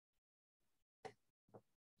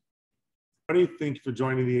everybody. Thank you for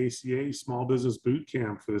joining the ACA Small Business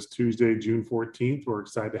Bootcamp for this Tuesday, June 14th. We're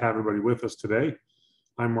excited to have everybody with us today.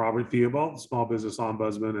 I'm Robert Theobald, Small Business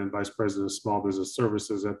Ombudsman and Vice President of Small Business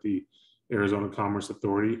Services at the Arizona Commerce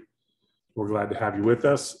Authority. We're glad to have you with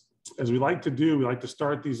us. As we like to do, we like to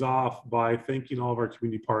start these off by thanking all of our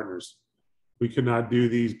community partners. We could not do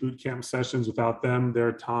these bootcamp sessions without them,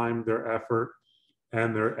 their time, their effort,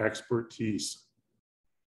 and their expertise.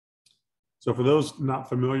 So for those not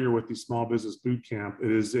familiar with the Small Business Bootcamp, it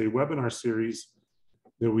is a webinar series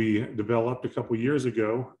that we developed a couple years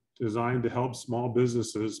ago designed to help small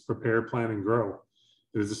businesses prepare, plan, and grow.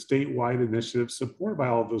 It is a statewide initiative supported by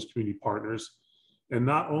all of those community partners. And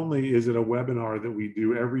not only is it a webinar that we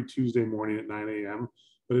do every Tuesday morning at 9 a.m.,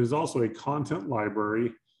 but it is also a content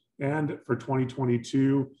library. And for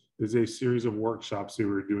 2022, there's a series of workshops that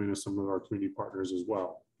we're doing with some of our community partners as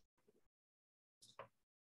well.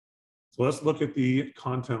 So let's look at the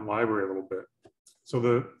content library a little bit. So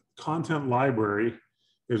the content library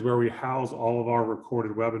is where we house all of our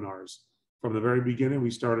recorded webinars. From the very beginning,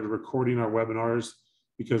 we started recording our webinars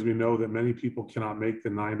because we know that many people cannot make the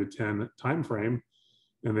 9 to 10 timeframe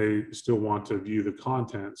and they still want to view the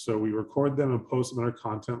content. So we record them and post them in our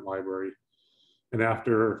content library. And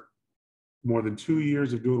after more than 2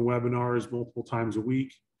 years of doing webinars multiple times a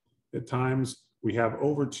week, at times, we have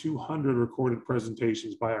over 200 recorded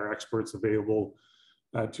presentations by our experts available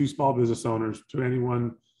to small business owners, to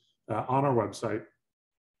anyone on our website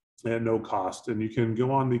at no cost. And you can go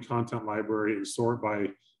on the content library and sort by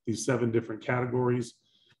these 7 different categories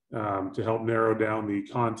to help narrow down the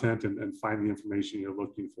content and find the information you're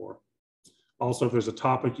looking for. Also, if there's a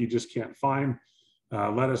topic you just can't find,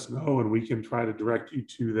 let us know and we can try to direct you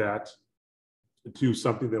to that, to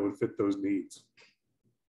something that would fit those needs.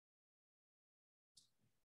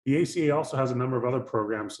 The ACA also has a number of other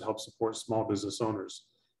programs to help support small business owners.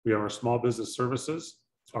 We have our Small Business Services,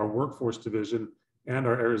 our Workforce Division, and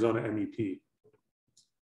our Arizona MEP.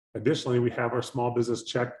 Additionally, we have our Small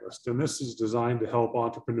Business Checklist, and this is designed to help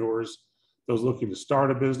entrepreneurs, those looking to start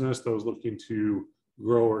a business, those looking to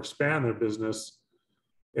grow or expand their business,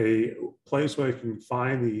 a place where they can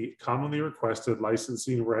find the commonly requested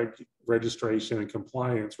licensing, registration, and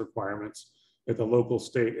compliance requirements at the local,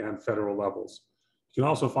 state, and federal levels. You can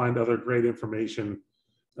also find other great information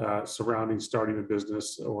surrounding starting a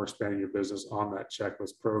business or expanding your business on that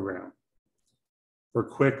checklist program. For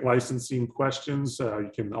quick licensing questions, you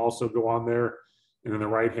can also go on there, and in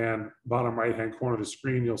the bottom right-hand corner of the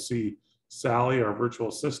screen, you'll see Sally, our virtual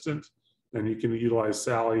assistant, and you can utilize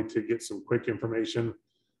Sally to get some quick information.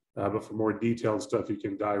 But for more detailed stuff, you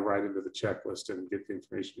can dive right into the checklist and get the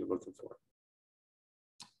information you're looking for.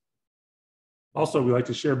 Also, we like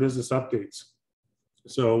to share business updates.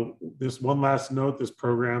 So this one last note, this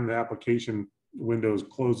program, the application window is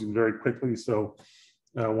closing very quickly. So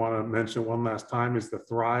I want to mention one last time is the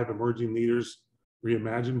Thrive Emerging Leaders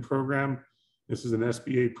Reimagine program. This is an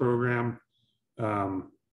SBA program.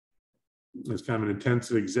 It's kind of an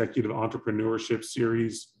intensive executive entrepreneurship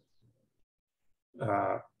series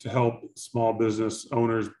to help small business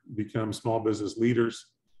owners become small business leaders.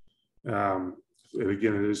 And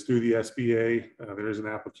again, it is through the SBA. There is an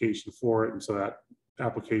application for it, and so that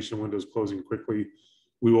application window is closing quickly.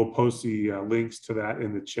 We will post the links to that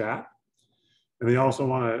in the chat. And they also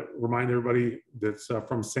want to remind everybody that's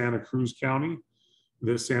from Santa Cruz County.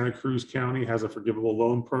 This Santa Cruz County has a forgivable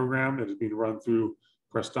loan program that is being run through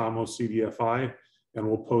Prestamo CDFI, and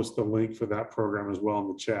we'll post the link for that program as well in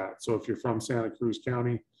the chat. So if you're from Santa Cruz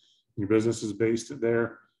County, your business is based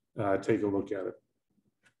there, take a look at it.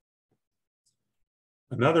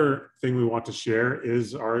 Another thing we want to share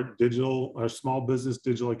is our Small Business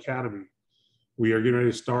Digital Academy. We are getting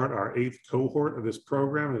ready to start our 8th cohort of this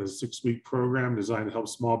program. It is a 6-week program designed to help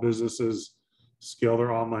small businesses scale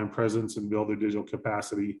their online presence and build their digital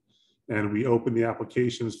capacity. And we opened the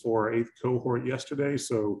applications for our 8th cohort yesterday.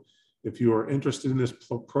 So if you are interested in this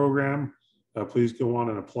program, please go on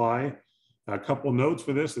and apply. A couple notes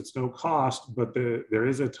for this: it's no cost, but there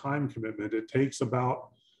is a time commitment. It takes about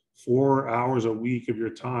 4 hours a week of your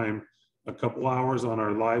time, a couple hours on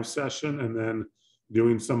our live session, and then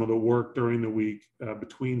doing some of the work during the week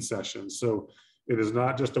between sessions. So it is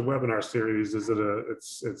not just a webinar series. It's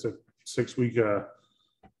a 6-week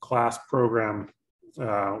class program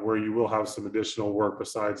where you will have some additional work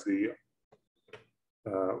besides the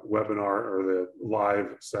webinar or the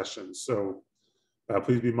live sessions. So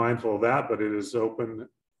please be mindful of that, but it is open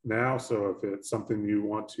now. So if it's something you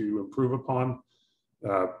want to improve upon,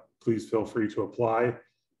 please feel free to apply.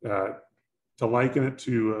 To liken it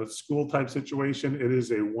to a school type situation, it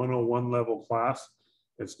is a 101 level class.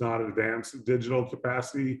 It's not advanced digital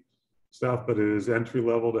capacity. stuff, but it is entry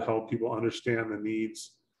level to help people understand the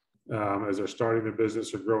needs as they're starting their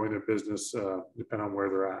business or growing their business, depending on where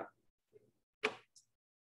they're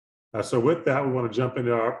at. So with that, we want to jump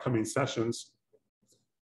into our upcoming sessions.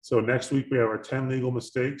 So next week, we have our 10 legal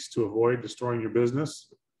mistakes to avoid destroying your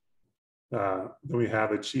business. Then we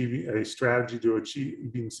have achieving a strategy to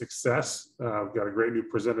achieving success. We've got a great new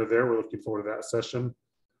presenter there. We're looking forward to that session.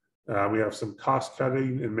 We have some cost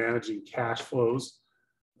cutting and managing cash flows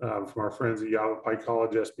from our friends at Yavapai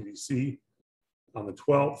College SBDC on the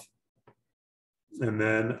 12th. And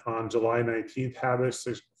then on July 19th, habits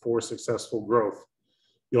for successful growth.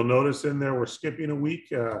 You'll notice in there, we're skipping a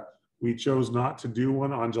week. We chose not to do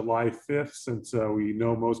one on July 5th since we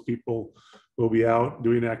know most people will be out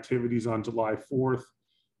doing activities on July 4th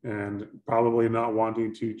and probably not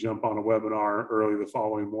wanting to jump on a webinar early the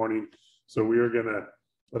following morning. So we are gonna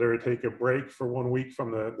let her take a break for 1 week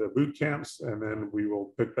from the boot camps, and then we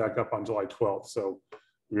will pick back up on July 12th. So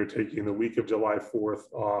we are taking the week of July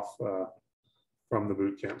 4th off from the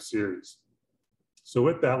boot camp series. So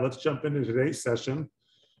with that, let's jump into today's session.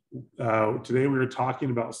 Today we are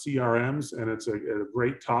talking about CRMs, and it's a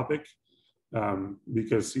great topic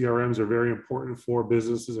because CRMs are very important for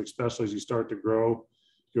businesses, especially as you start to grow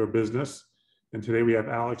your business. And today we have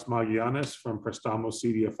Alex Magianis from Prestamo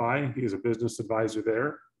CDFI. He is a business advisor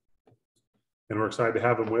there, and we're excited to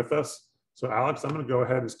have him with us. So Alex, I'm going to go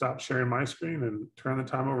ahead and stop sharing my screen and turn the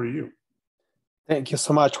time over to you. Thank you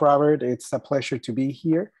so much, Robert. It's a pleasure to be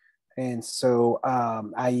here. And so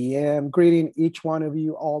I am greeting each one of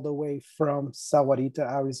you all the way from Sahuarita,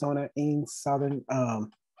 Arizona in southern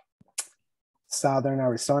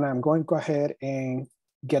Arizona. I'm going to go ahead and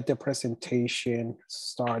get the presentation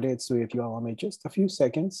started. So if you allow me just a few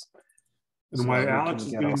seconds. And while Alex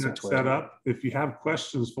is getting that set up, if you have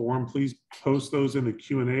questions for him, please post those in the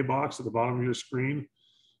Q&A box at the bottom of your screen.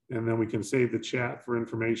 And then we can save the chat for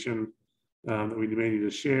information that we may need to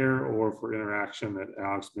share or for interaction that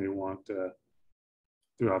Alex may want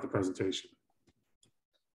throughout the presentation.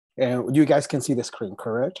 And you guys can see the screen,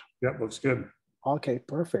 correct? Yep, looks good. Okay,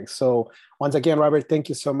 perfect. So once again, Robert, thank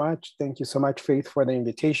you so much. Thank you so much, Faith, for the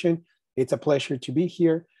invitation. It's a pleasure to be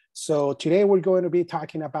here. So today we're going to be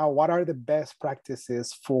talking about what are the best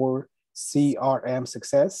practices for CRM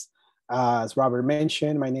success. As Robert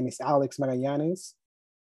mentioned, my name is Alex Magallanes.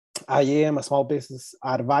 I am a small business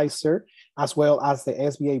advisor, as well as the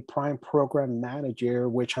SBA Prime Program Manager,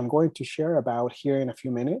 which I'm going to share about here in a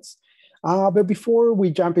few minutes. But before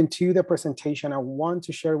we jump into the presentation, I want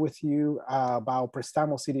to share with you about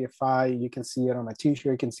Prestamo CDFI. You can see it on my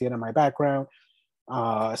t-shirt, you can see it on my background.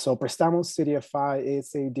 So Prestamo CDFI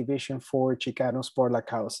is a division for Chicanos por la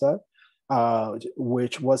Causa,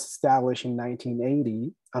 which was established in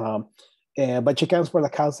 1980. But Chicanos por la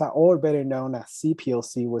Causa, or better known as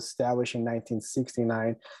CPLC, was established in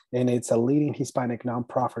 1969, and it's a leading Hispanic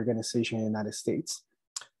nonprofit organization in the United States.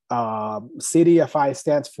 CDFI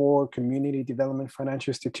stands for Community Development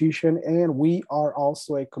Financial Institution, and we are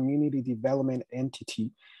also a community development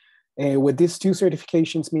entity. And with these two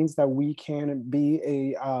certifications means that we can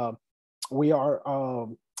be we are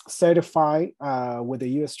certified with the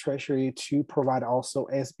U.S. Treasury to provide also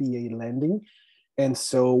SBA lending. And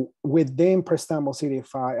so within Prestamo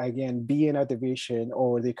CDFI, again, being a division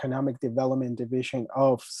or the Economic Development Division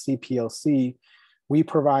of CPLC, we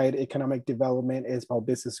provide economic development and small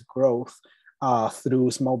business growth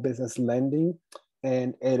through small business lending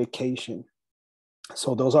and education.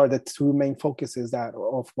 So those are the two main focuses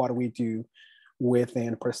of what we do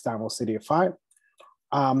within Prestamo CDFI.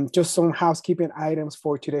 Just some housekeeping items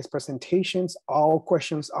for today's presentations. All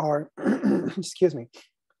questions are, excuse me,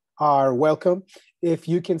 are welcome. If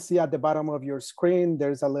you can see at the bottom of your screen,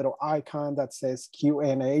 there's a little icon that says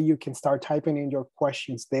Q&A. You can start typing in your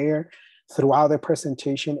questions there throughout the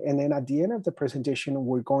presentation. And then at the end of the presentation,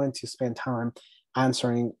 we're going to spend time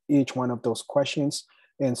answering each one of those questions.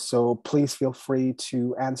 And so please feel free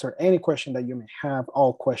to answer any question that you may have.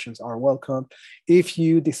 All questions are welcome. If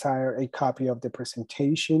you desire a copy of the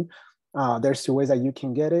presentation, there's two ways that you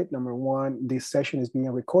can get it. Number one, this session is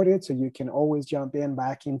being recorded, so you can always jump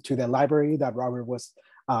back into the library that Robert was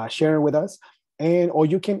sharing with us. Or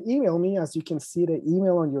you can email me, as you can see the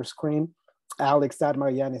email on your screen,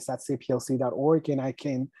 alex.marianes@cplc.org, and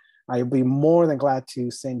I'll be more than glad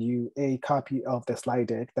to send you a copy of the slide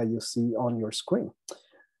deck that you see on your screen.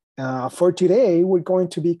 For today, we're going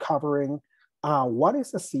to be covering what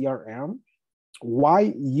is a CRM,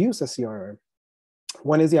 why use a CRM,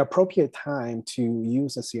 when is the appropriate time to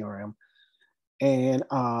use a CRM, and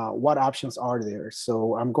what options are there.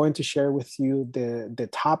 So I'm going to share with you the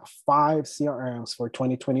top 5 CRMs for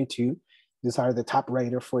 2022 These are the top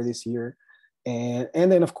rated for this year. And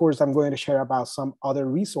then, of course, I'm going to share about some other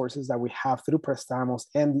resources that we have through Prestamos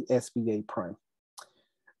and the SBA Prime.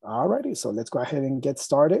 Alrighty, so let's go ahead and get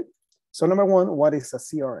started. So number one, what is a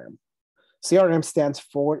CRM? CRM stands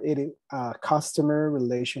for Customer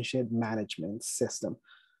Relationship Management System,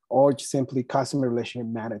 or simply Customer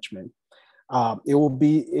Relationship Management.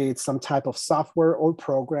 It's some type of software or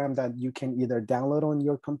program that you can either download on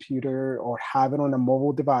your computer or have it on a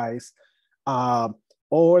mobile device,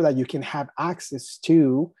 or that you can have access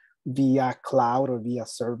to via cloud or via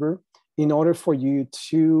server in order for you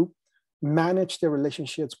to manage the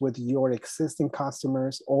relationships with your existing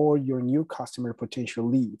customers or your new customer potential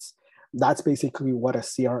leads. That's basically what a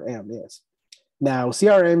CRM is. Now,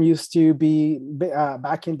 CRM used to be,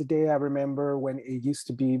 back in the day, I remember when it used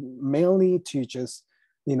to be mainly to just,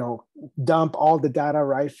 dump all the data,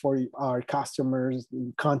 right, for our customers,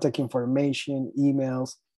 contact information,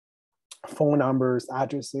 emails, phone numbers,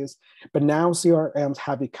 addresses. But now CRMs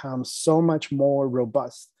have become so much more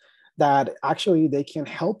robust that actually they can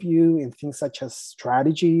help you in things such as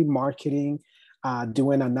strategy, marketing,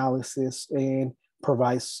 doing analysis, and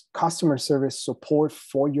provides customer service support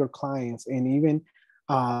for your clients, and even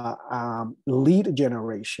lead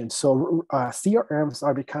generation. So CRMs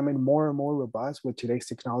are becoming more and more robust with today's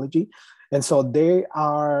technology. And so they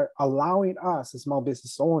are allowing us as small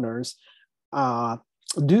business owners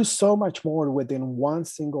do so much more within one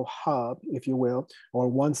single hub, if you will, or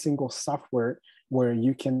one single software, where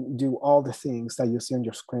you can do all the things that you see on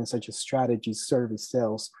your screen, such as strategy, service,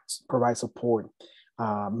 sales, provide support,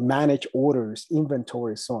 manage orders,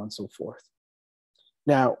 inventory, so on and so forth.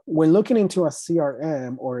 Now, when looking into a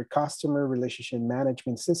CRM, or a customer relationship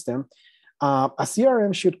management system, a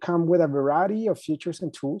CRM should come with a variety of features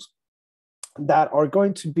and tools that are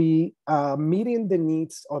going to be meeting the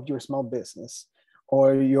needs of your small business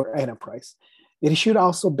or your enterprise. It should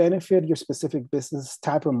also benefit your specific business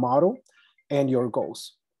type of model and your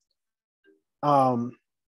goals. And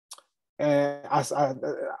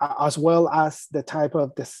as well as the type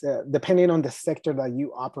of this, depending on the sector that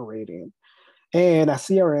you operate in. And a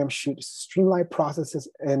CRM should streamline processes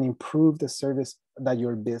and improve the service that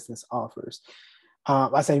your business offers.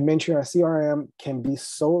 As I mentioned, a CRM can be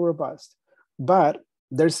so robust, but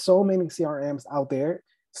there's so many CRMs out there.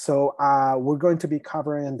 So we're going to be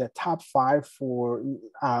covering the top 5 for,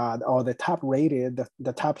 or the top rated,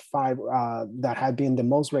 the top 5 that have been the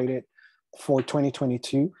most rated for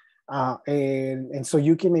 2022. And so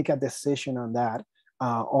you can make a decision on that,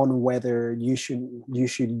 on whether you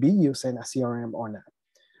should be using a CRM or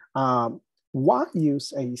not. Why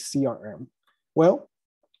use a CRM? Well,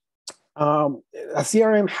 a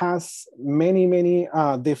CRM has many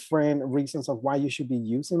different reasons of why you should be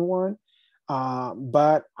using one.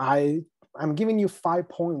 But I'm giving you 5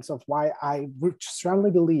 points of why I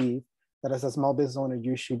strongly believe that as a small business owner,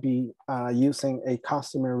 you should be using a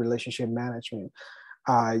customer relationship management.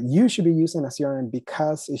 You should be using a CRM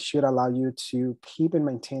because it should allow you to keep and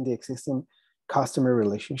maintain the existing customer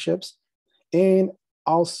relationships, and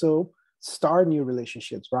also start new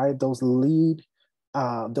relationships, right? Those leads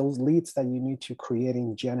that you need to create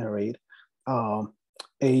and generate. A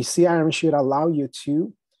CRM should allow you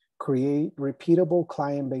to create repeatable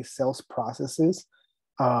client-based sales processes,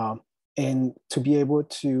 and to be able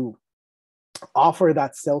to offer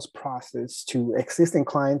that sales process to existing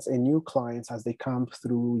clients and new clients as they come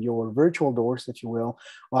through your virtual doors, if you will,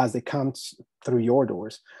 or as they come through your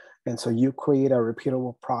doors. And so you create a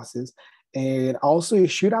repeatable process. And also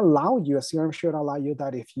it should allow you, a CRM should allow you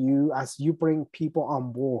that as you bring people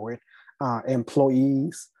on board,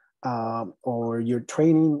 employees, or you're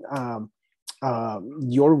training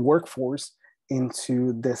your workforce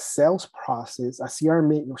into the sales process, a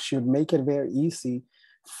CRM should make it very easy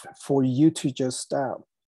for you to just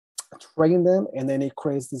train them, and then it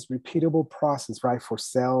creates this repeatable process, right, for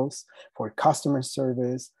sales, for customer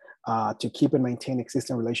service, to keep and maintain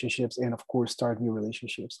existing relationships, and of course start new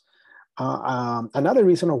relationships. Another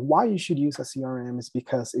reason of why you should use a CRM is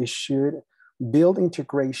because it should build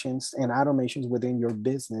integrations and automations within your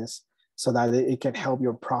business so that it can help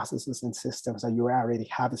your processes and systems that you already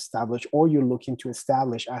have established or you're looking to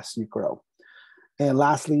establish as you grow. And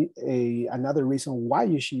lastly, another reason why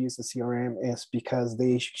you should use the CRM is because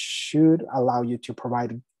they should allow you to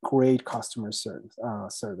provide great customer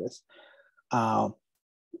service.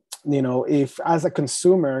 If as a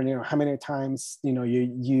consumer, how many times,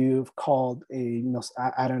 you've called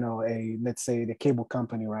let's say the cable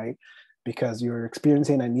company, right? Because you're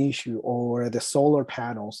experiencing an issue, or the solar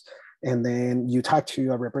panels, and then you talk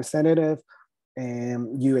to a representative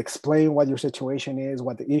and you explain what your situation is,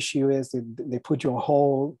 what the issue is. They put you on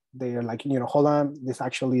hold, They're like, hold on, this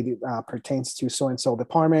actually pertains to so-and-so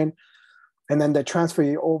department. And then they transfer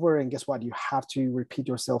you over, and guess what? You have to repeat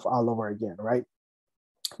yourself all over again, right?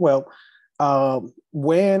 Well,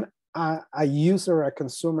 when a user, a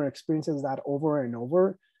consumer experiences that over and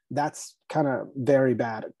over, that's kind of very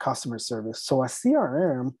bad customer service. So a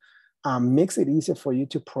CRM makes it easier for you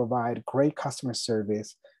to provide great customer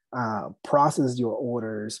service, process your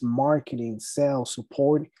orders, marketing, sales,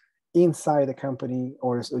 support inside the company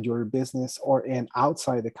or your business, or and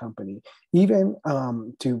outside the company, even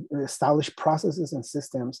to establish processes and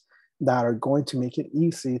systems that are going to make it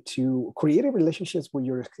easy to create relationships with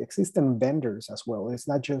your existing vendors as well. It's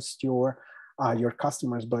not just your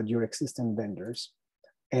customers, but your existing vendors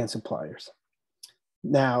and suppliers.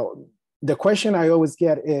 Now, the question I always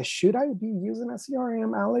get is, should I be using a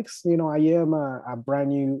CRM, Alex? I am a brand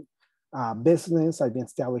new business. I've been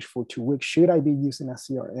established for 2 weeks. Should I be using a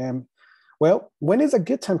CRM? Well, when is a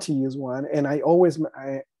good time to use one? And I always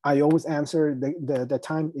answer the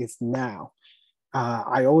time is now.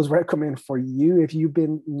 I always recommend for you, if you've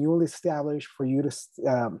been newly established, for you to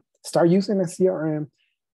start using a CRM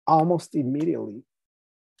almost immediately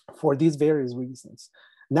for these various reasons.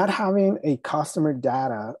 Not having a customer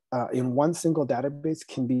data in one single database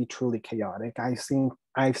can be truly chaotic. I've seen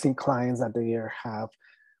clients that they have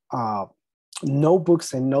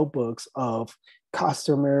notebooks and notebooks of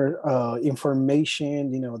customer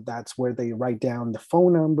information. That's where they write down the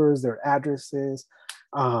phone numbers, their addresses,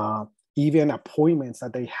 even appointments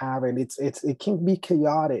that they have, and it can be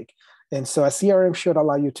chaotic. And so a CRM should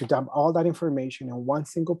allow you to dump all that information in one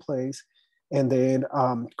single place, and then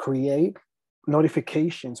create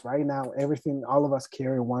notifications. Right now, all of us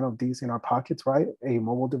carry one of these in our pockets, right? A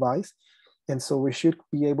mobile device. And so we should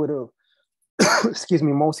be able to, excuse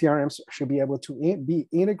me, most CRMs should be able to be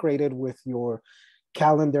integrated with your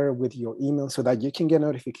calendar, with your email, so that you can get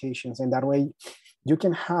notifications. And that way you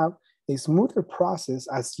can have a smoother process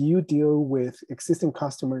as you deal with existing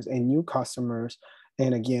customers and new customers.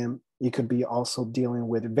 And again, you could be also dealing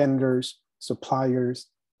with vendors, suppliers,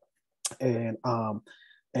 and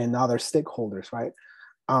other stakeholders, right?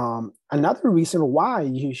 Another reason why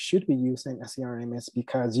you should be using a CRM is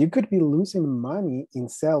because you could be losing money in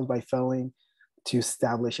sales by failing to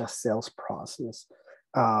establish a sales process.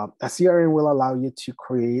 A CRM will allow you to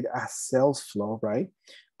create a sales flow, right?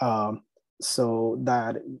 So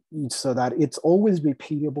that it's always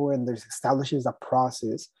repeatable, and there's establishes a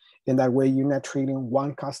process. In that way, you're not treating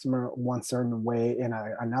one customer one certain way and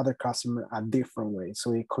another customer a different way.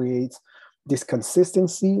 So it creates this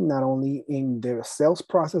consistency, not only in the sales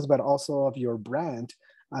process, but also of your brand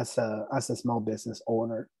as a small business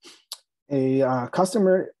owner. If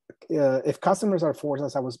customers are forced,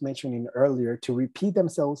 as I was mentioning earlier, to repeat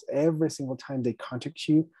themselves every single time they contact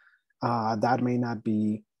you, that may not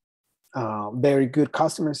be very good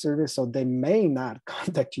customer service. So they may not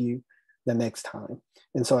contact you the next time.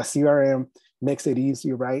 And so a CRM makes it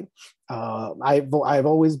easy, right? I've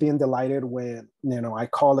always been delighted when I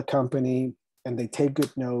call a company and they take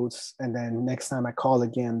good notes, and then next time I call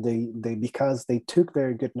again, they because they took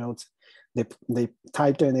very good notes, they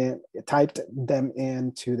typed them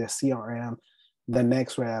into the CRM. The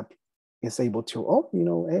next rep is able to,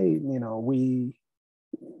 hey, we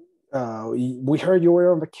heard you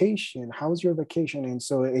were on vacation. How's your vacation? And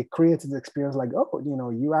so it creates the experience like,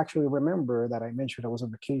 you actually remember that I mentioned I was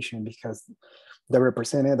on vacation, because the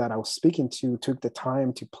representative that I was speaking to took the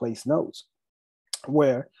time to place notes.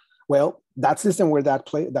 That system where that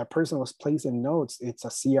person was placing notes, it's a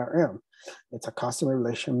CRM. It's a customer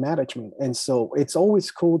relation management. And so it's always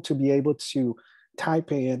cool to be able to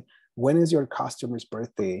type in, when is your customer's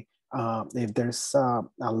birthday? If there's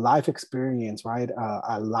a life experience, right?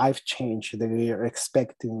 A life change that they're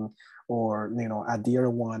expecting, or a dear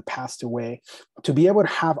one passed away, to be able to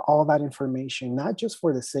have all that information, not just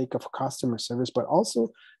for the sake of customer service, but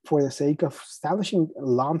also for the sake of establishing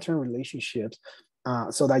long-term relationships,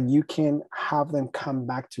 so that you can have them come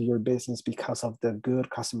back to your business because of the good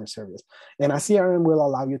customer service. And a CRM will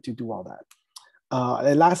allow you to do all that.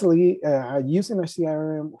 And lastly, using a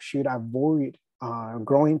CRM should avoid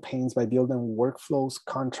growing pains by building workflows,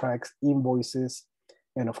 contracts, invoices,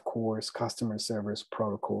 and of course, customer service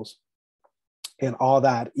protocols. And all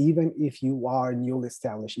that, even if you are newly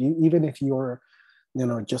established, even if you're,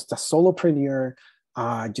 just a solopreneur,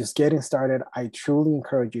 just getting started, I truly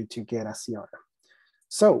encourage you to get a CRM.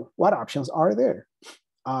 So what options are there?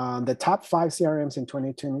 The top 5 CRMs in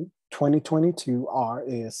 2022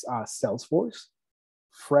 is Salesforce,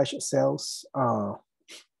 Fresh Sales,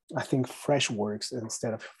 I think Freshworks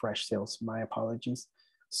instead of Fresh Sales, my apologies,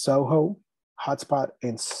 Soho, Hotspot,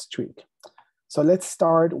 and Streak. So let's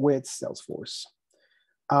start with Salesforce.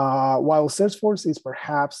 While Salesforce is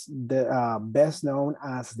perhaps the best known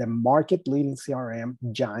as the market-leading CRM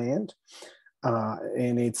giant,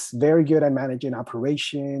 and it's very good at managing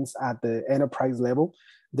operations at the enterprise level,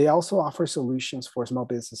 they also offer solutions for small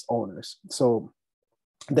business owners. So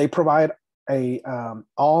they provide a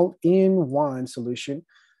all-in-one solution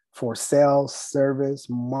for sales, service,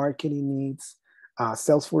 marketing needs.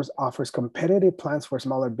 Salesforce offers competitive plans for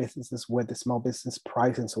smaller businesses with the small business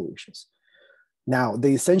pricing solutions. Now, the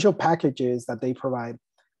essential packages that they provide,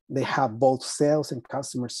 they have both sales and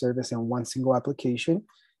customer service in one single application,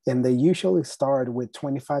 and they usually start with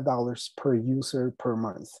 $25 per user per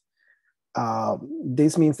month.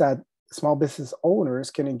 This means that small business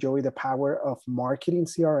owners can enjoy the power of marketing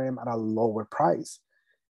CRM at a lower price.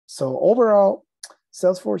 So overall,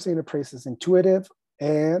 Salesforce Enterprise is intuitive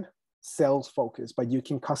and sales focused, but you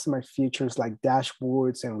can customize features like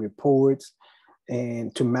dashboards and reports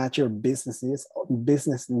and to match your business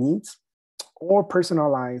needs or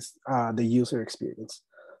personalize the user experience.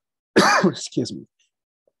 Excuse me.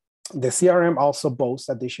 The CRM also boasts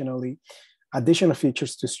additional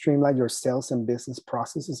features to streamline your sales and business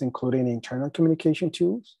processes, including internal communication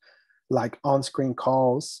tools like on-screen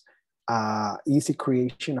calls, easy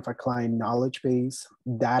creation of a client knowledge base,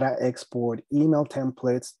 data export, email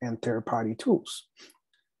templates, and third-party tools.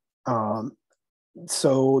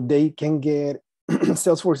 So they can get,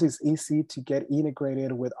 Salesforce is easy to get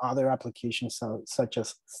integrated with other applications such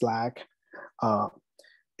as Slack.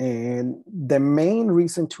 And the main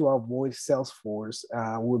reason to avoid Salesforce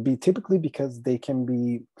would be typically because they can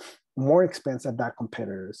be more expensive than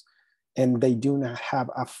competitors, and they do not have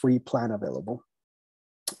a free plan available.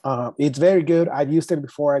 It's very good. I've used it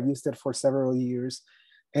before. I've used it for several years,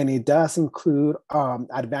 and it does include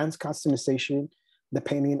advanced customization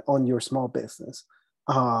depending on your small business.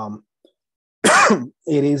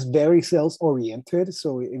 It is very sales oriented.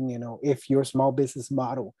 So, if your small business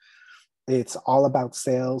model, it's all about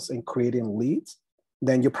sales and creating leads,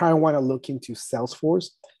 then you probably want to look into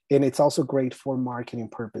Salesforce. And it's also great for marketing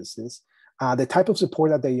purposes. The type of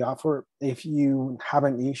support that they offer, if you have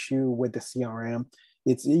an issue with the CRM,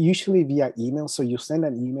 it's usually via email. So you send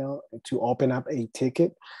an email to open up a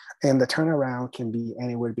ticket, and the turnaround can be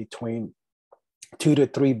anywhere between 2 to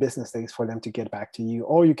 3 business days for them to get back to you,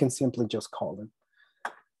 or you can simply just call them.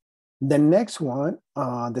 The next one,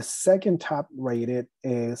 the second top rated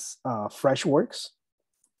is Freshworks.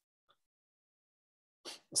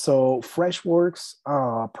 So Freshworks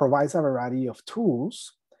provides a variety of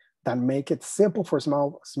tools that make it simple for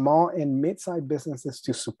small and mid-sized businesses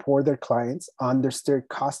to support their clients, understand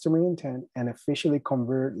customer intent, and efficiently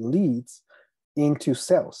convert leads into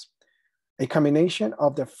sales. A combination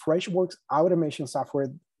of the Freshworks automation software,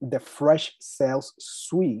 the Fresh Sales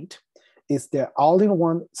Suite, is the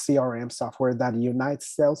all-in-one CRM software that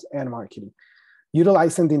unites sales and marketing.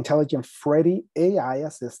 Utilizing the intelligent Freddy AI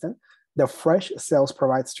assistant, the Fresh Sales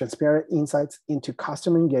provides transparent insights into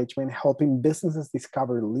customer engagement, helping businesses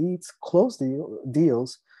discover leads, close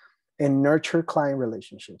deals, and nurture client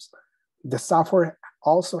relationships. The software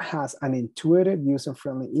also has an intuitive,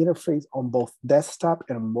 user-friendly interface on both desktop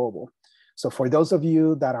and mobile. So for those of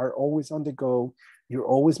you that are always on the go, you're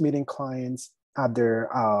always meeting clients at their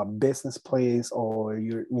business place, or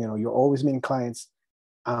you're always meeting clients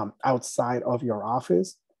outside of your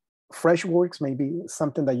office, Freshworks may be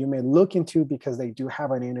something that you may look into because they do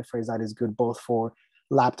have an interface that is good both for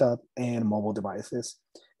laptop and mobile devices.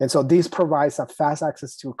 And so this provides a fast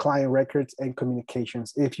access to client records and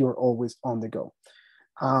communications if you're always on the go.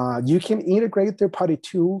 You can integrate third-party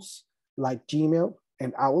tools like Gmail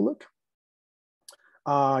and Outlook.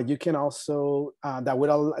 You can also,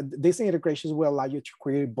 these integrations will allow you to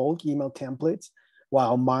create bulk email templates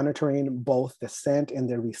while monitoring both the sent and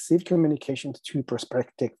the received communications to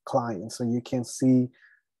prospective clients. So you can see,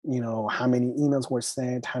 how many emails were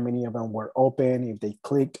sent, how many of them were open, if they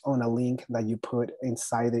clicked on a link that you put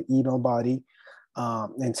inside the email body.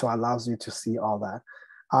 And so it allows you to see all that.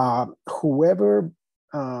 Whoever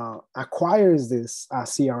acquires this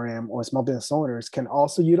CRM or small business owners can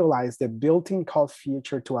also utilize the built-in call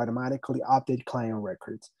feature to automatically update client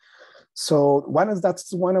records. So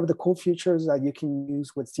that's one of the cool features that you can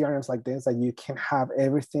use with CRMs like this, that you can have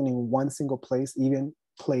everything in one single place, even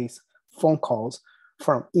place phone calls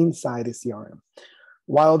from inside the CRM.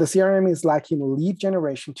 While the CRM is lacking lead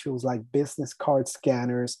generation tools like business card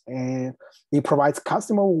scanners, and it provides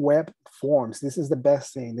customer web forms. This is the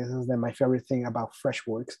best thing. This is my favorite thing about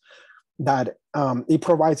Freshworks, that it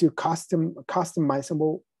provides you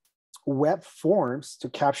customizable web forms to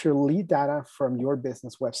capture lead data from your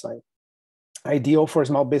business website. ideal for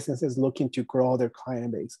small businesses looking to grow their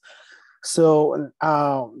client base. So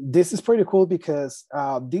this is pretty cool because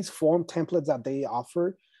these form templates that they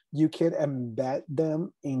offer, you can embed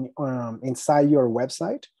them in inside your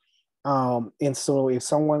website. And so if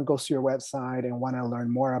someone goes to your website and want to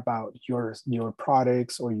learn more about your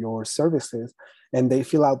products or your services, and they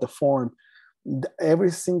fill out the form,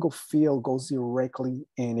 every single field goes directly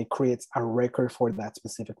and it creates a record for that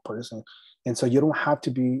specific person. And so you don't have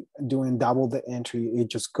to be doing double the entry. It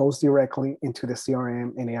just goes directly into the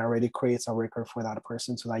CRM and it already creates a record for that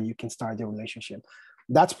person so that you can start the relationship.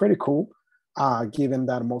 That's pretty cool, given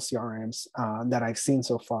that most CRMs that I've seen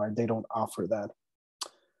so far, they don't offer that.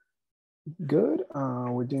 Good.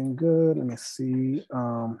 We're doing good. Let me see.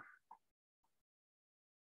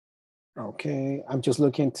 Okay, I'm just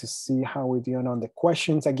looking to see how we're doing on the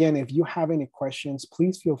questions. Again, if you have any questions,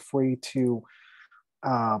 please feel free to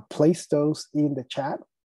place those in the chat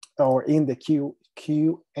or in the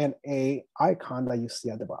Q&A icon that you see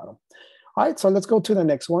at the bottom. All right, so let's go to the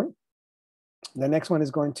next one. The next one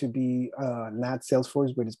is going to be not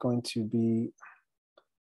Salesforce, but it's going to be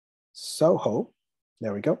Soho.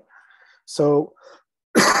 There we go. So,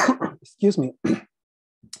 excuse me.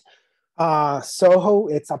 Soho,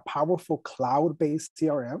 it's a powerful cloud-based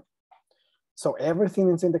CRM. So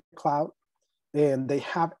everything is in the cloud, and they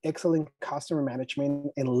have excellent customer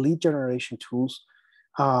management and lead generation tools.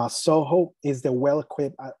 Soho is the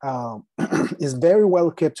well-equipped, is very well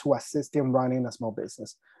equipped to assist in running a small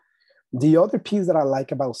business. The other piece that I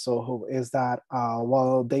like about Soho is that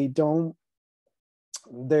while the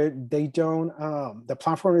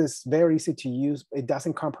platform is very easy to use, it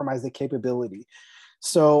doesn't compromise the capability.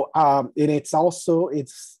 So and it's also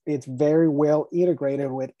it's very well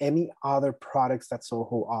integrated with any other products that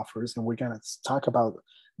Soho offers, and we're gonna talk about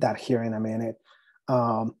that here in a minute.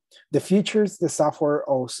 The features the software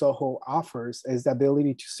of Soho offers is the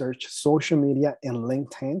ability to search social media and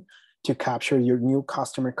LinkedIn to capture your new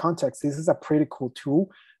customer contacts. This is a pretty cool tool,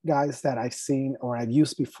 guys, that I've seen or I've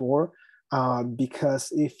used before,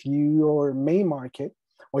 because if your main market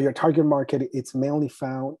or your target market, it's mainly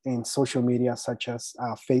found in social media such as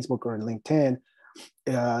Facebook or LinkedIn.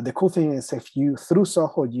 The cool thing is if you, through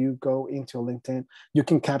Soho, you go into LinkedIn, you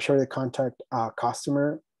can capture the contact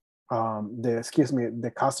customer,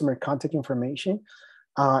 the customer contact information.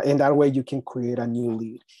 And that way you can create a new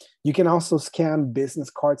lead. You can also scan business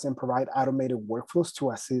cards and provide automated workflows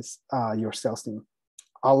to assist your sales team.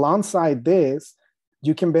 Alongside this,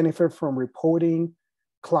 you can benefit from reporting,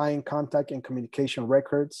 client contact and communication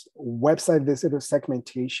records, website visitor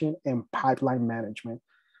segmentation, and pipeline management.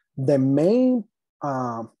 The main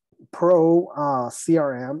pro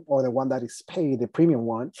CRM, or the one that is paid, the premium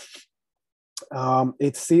one,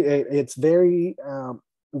 it's very,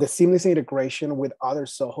 the seamless integration with other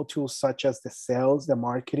Soho tools such as the sales, the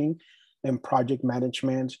marketing, and project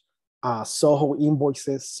management, Soho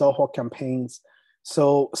invoices, Soho campaigns.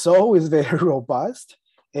 So Soho is very robust.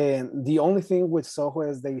 And the only thing with Soho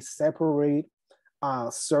is they separate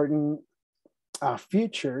certain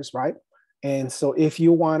features, right? And so if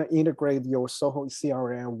you want to integrate your Soho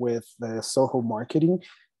CRM with the Soho marketing,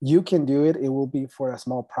 you can do it. It will be for a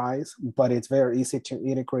small price, but it's very easy to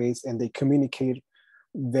integrate and they communicate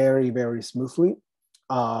very, very smoothly.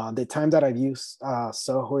 The time that I've used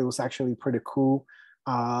Soho, it was actually pretty cool.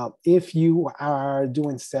 If you are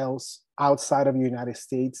doing sales outside of the United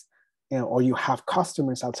States, or you have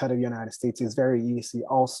customers outside of the United States, it's very easy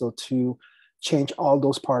also to change all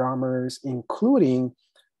those parameters, including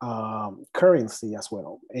currency as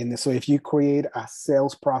well. And so if you create a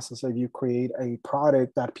sales process, or if you create a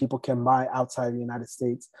product that people can buy outside the United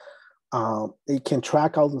States, it can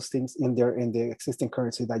track all those things in the existing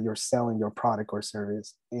currency that you're selling your product or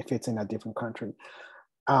service if it's in a different country.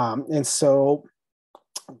 And so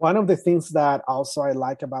one of the things that also I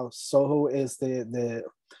like about Soho is the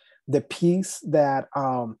piece that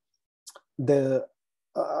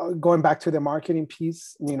going back to the marketing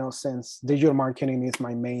piece, since digital marketing is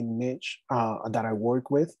my main niche that I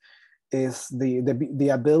work with, is the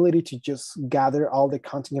ability to just gather all the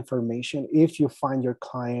content information if you find your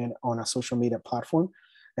client on a social media platform.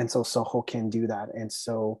 And so Soho can do that. And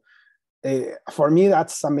so for me,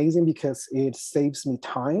 that's amazing because it saves me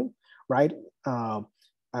time, right?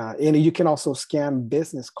 And you can also scan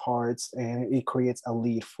business cards and it creates a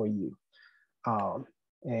lead for you.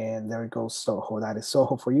 And there it goes, Soho. That is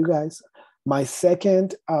Soho for you guys. My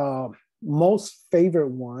second most favorite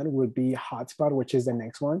one would be Hotspot, which is the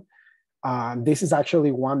next one. This is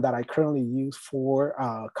actually one that I currently use for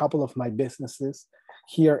a couple of my businesses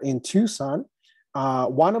here in Tucson.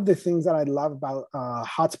 One of the things that I love about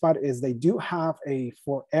Hotspot is they do have a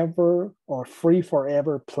forever or free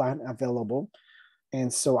forever plan available.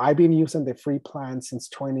 And so I've been using the free plan since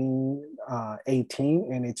 2018,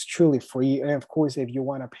 and it's truly free. And of course, if you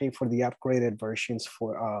want to pay for the upgraded versions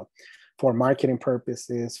for marketing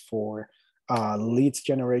purposes, for leads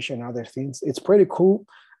generation, other things, it's pretty cool.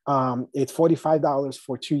 It's $45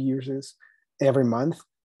 for 2 users every month.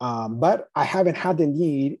 But I haven't had the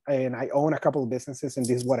need, and I own a couple of businesses, and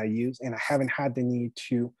this is what I use, and I haven't had the need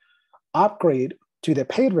to upgrade to the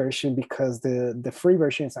paid version because the free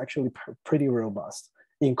version is actually pretty robust,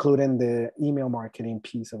 including the email marketing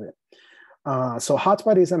piece of it. So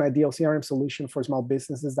Hotspot is an ideal CRM solution for small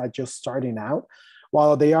businesses that just starting out.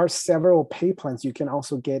 While there are several pay plans, you can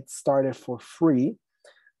also get started for free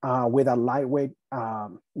with a lightweight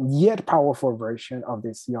yet powerful version of the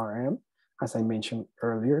CRM, as I mentioned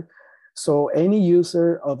earlier. So any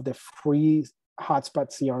user of the free Hotspot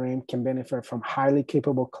CRM can benefit from highly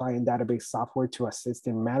capable client database software to assist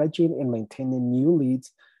in managing and maintaining new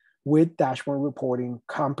leads with dashboard reporting,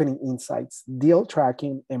 company insights, deal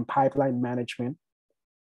tracking, and pipeline management,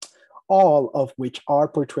 all of which are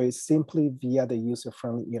portrayed simply via the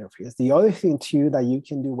user-friendly interface. The other thing too that you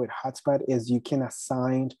can do with Hotspot is you can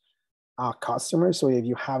assign customers. So if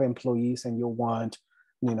you have employees and you want,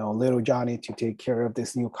 little Johnny to take care of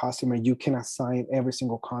this new customer, you can assign every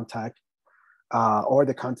single contact or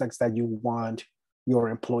the contacts that you want your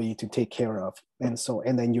employee to take care of. And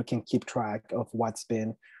then you can keep track of what's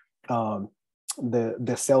been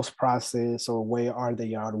the sales process or where are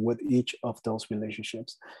they at with each of those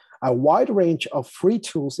relationships. A wide range of free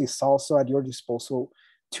tools is also at your disposal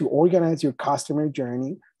to organize your customer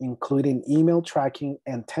journey, including email tracking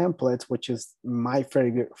and templates, which is my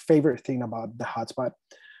favorite thing about the Hotspot.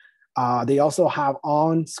 They also have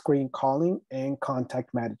on-screen calling and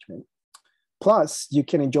contact management. Plus, you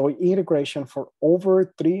can enjoy integration for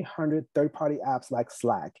over 300 third-party apps like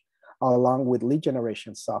Slack, along with lead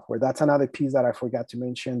generation software. That's another piece that I forgot to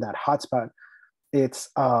mention, that Hotspot, it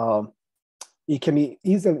can be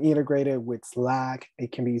easily integrated with Slack.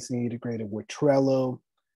 It can be easily integrated with Trello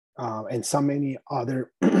and so many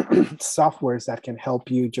other softwares that can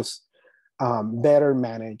help you just better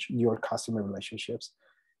manage your customer relationships.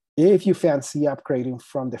 If you fancy upgrading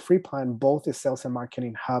from the free plan, both the sales and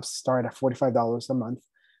marketing hubs start at $45 a month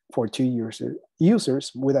for 2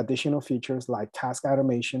 users with additional features like task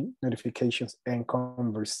automation, notifications, and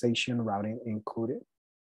conversation routing included.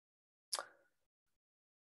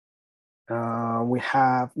 We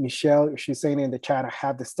have Michelle, she's saying in the chat, I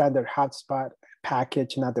have the standard Hotspot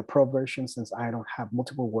package, not the pro version, since I don't have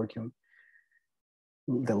multiple working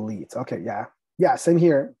the leads. Okay, yeah, same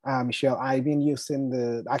here, Michelle. I've been using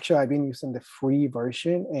the free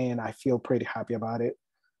version, and I feel pretty happy about it.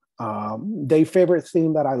 The favorite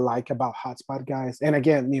thing that I like about Hotspot, guys, and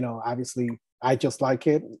again, obviously I just like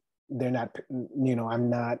it. They're not,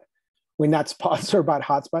 we're not sponsored by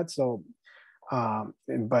Hotspot, so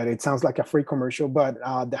but it sounds like a free commercial. But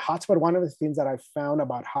the Hotspot, one of the things that I found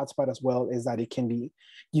about Hotspot as well is that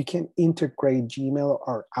you can integrate Gmail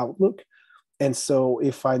or Outlook. And so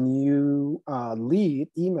if a new lead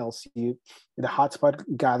emails you, the Hotspot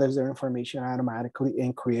gathers their information automatically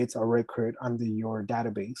and creates a record under your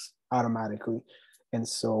database automatically. And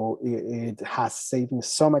so it has saved me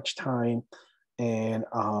so much time. And,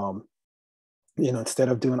 instead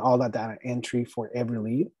of doing all that data entry for every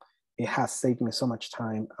lead, it has saved me so much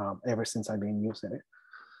time ever since I've been using it.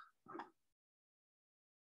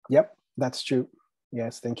 Yep, that's true.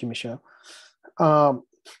 Yes, thank you, Michelle.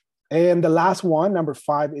 And the last one, number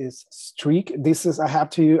 5, is Streak. This is, I have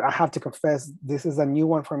to confess, this is a new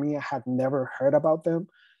one for me. I had never heard about them,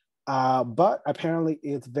 but apparently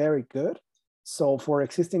it's very good. So for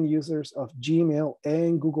existing users of Gmail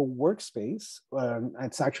and Google Workspace,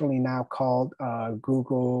 it's actually now called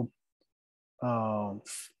Google,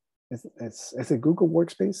 it's a Google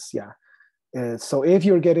Workspace, yeah. So if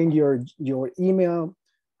you're getting your email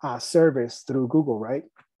service through Google, right,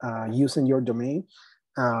 using your domain,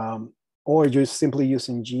 or you're simply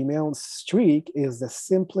using Gmail, Streak is the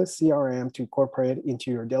simplest CRM to incorporate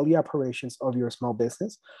into your daily operations of your small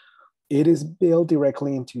business. It is built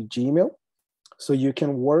directly into Gmail, so you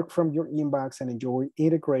can work from your inbox and enjoy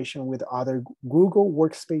integration with other Google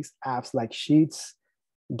Workspace apps like Sheets,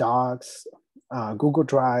 Docs, Google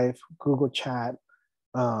Drive, Google Chat,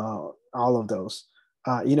 all of those,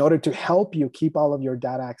 in order to help you keep all of your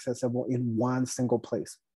data accessible in one single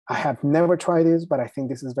place. I have never tried this, but I think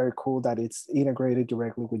this is very cool that it's integrated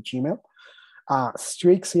directly with Gmail.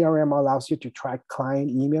 Streak CRM allows you to track client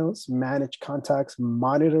emails, manage contacts,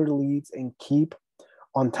 monitor leads, and keep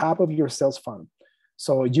on top of your sales funnel.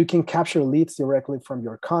 So you can capture leads directly from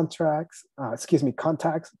your contacts,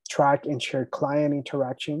 track and share client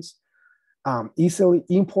interactions, easily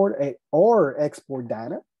import or export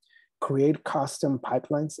data, create custom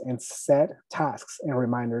pipelines, and set tasks and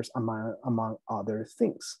reminders among other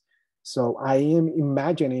things. So I am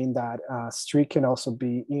imagining that Streak can also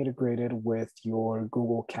be integrated with your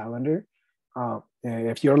Google Calendar.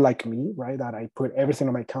 If you're like me, right, that I put everything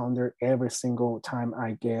on my calendar every single time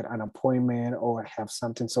I get an appointment or have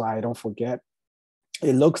something so I don't forget.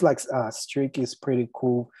 It looks like Streak is pretty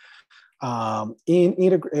cool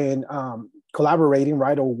in collaborating,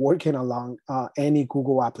 right, or working along any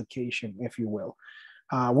Google application, if you will.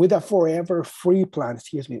 With a forever free plan,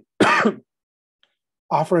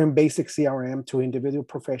 offering basic CRM to individual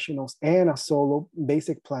professionals and a solo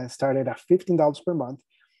basic plan started at $15 per month.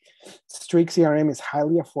 Streak CRM is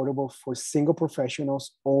highly affordable for single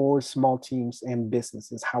professionals or small teams and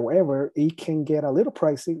businesses. However, it can get a little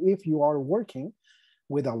pricey if you are working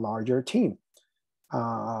with a larger team.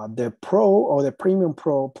 The Pro or the Premium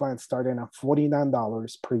Pro plan starting at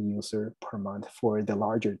 $49 per user per month for the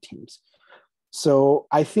larger teams. So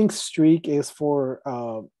I think Streak is for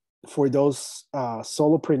those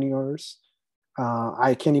solopreneurs.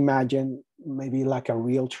 I can imagine maybe like a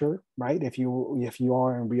realtor, right? If you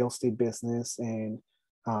are in real estate business and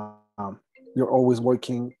you're always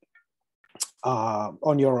working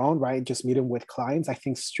on your own, right? Just meeting with clients. I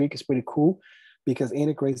think Streak is pretty cool because it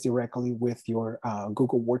integrates directly with your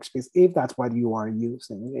Google Workspace if that's what you are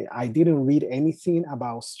using. I didn't read anything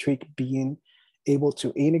about Streak being able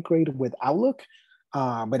to integrate with Outlook,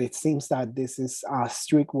 but it seems that this is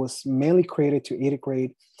Streak was mainly created to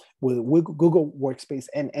integrate with Google Workspace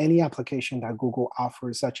and any application that Google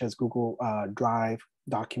offers, such as Google Drive,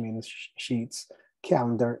 Documents, Sheets,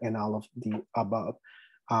 Calendar, and all of the above.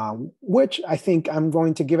 Which I think I'm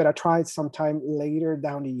going to give it a try sometime later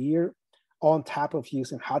down the year on top of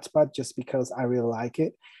using Hotspot, just because I really like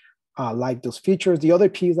it. Like those features. The other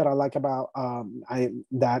piece that I like about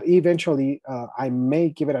that eventually I may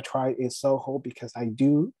give it a try is Soho, because I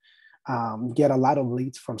do get a lot of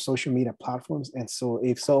leads from social media platforms. And so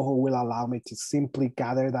if Soho will allow me to simply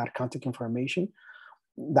gather that contact information,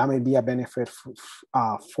 that may be a benefit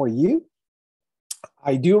for you.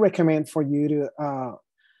 I do recommend for you to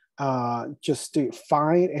just to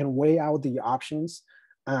find and weigh out the options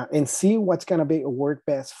and see what's going to be work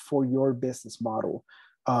best for your business model.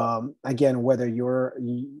 Again, whether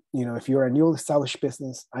if you're a newly established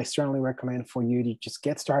business, I certainly recommend for you to just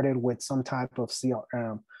get started with some type of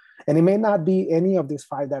CRM. And it may not be any of these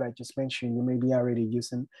 5 that I just mentioned. You may be already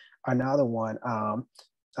using another one.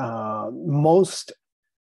 Most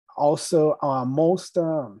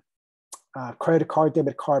credit card,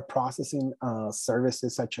 debit card processing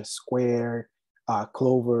services such as Square,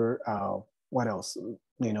 Clover, what else?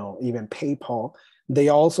 Even PayPal. They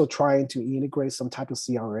also trying to integrate some type of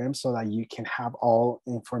CRM so that you can have all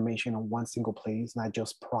information on one single place, not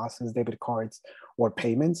just process debit cards or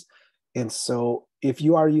payments. And so if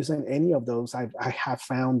you are using any of those, I have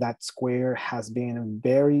found that Square has been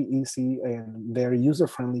very easy and very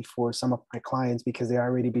user-friendly for some of my clients because they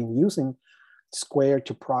already been using Square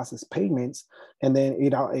to process payments. And then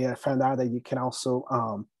I found out that you can also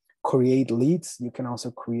create leads. You can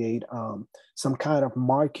also create some kind of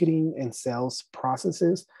marketing and sales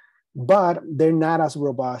processes, but they're not as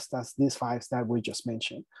robust as these 5 that we just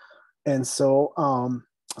mentioned. And so,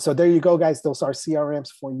 so there you go, guys. Those are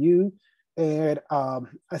CRMs for you. And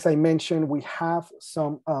as I mentioned, we have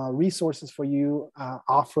some resources for you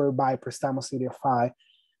offered by Prestamo CDFI.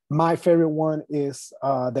 My favorite one is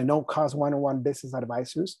the no-cost one-on-one business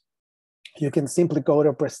advisors. You can simply go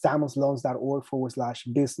to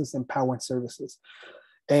prestamosloans.org/business empowerment services.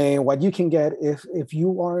 And what you can get if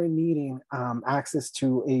you are needing access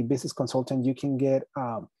to a business consultant, you can get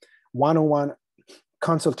one-on-one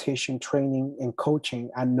consultation, training, and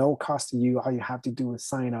coaching at no cost to you. All you have to do is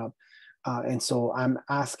sign up. And so I'm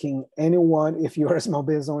asking anyone, if you're a small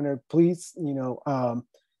business owner, please,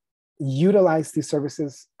 utilize these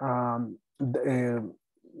services.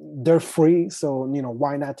 They're free, so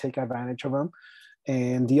why not take advantage of them?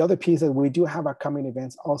 And the other piece that we do have upcoming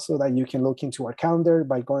events also that you can look into our calendar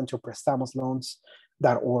by going to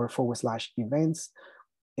prestamosloans.org/events.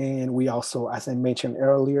 And we also, as I mentioned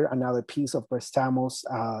earlier, another piece of Prestamos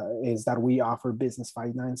is that we offer business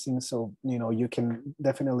financing. So you can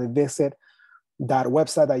definitely visit that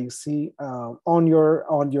website that you see on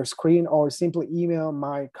your screen, or simply email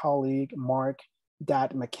my colleague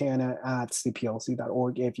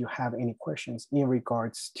mark.mckenna@cplc.org if you have any questions in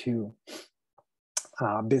regards to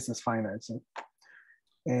business financing.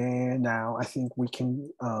 And now I think we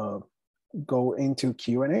can go into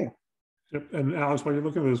Q&A. Yep. And Alex, while you're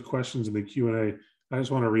looking at those questions in the Q&A, I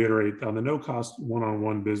just want to reiterate on the no-cost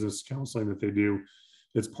one-on-one business counseling that they do.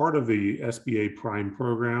 It's part of the SBA Prime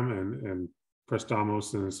program, and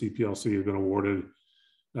Prestamos and the CPLC have been awarded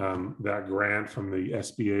that grant from the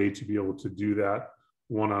SBA to be able to do that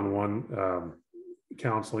one-on-one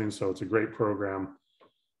counseling. So it's a great program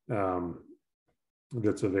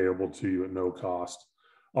that's available to you at no cost.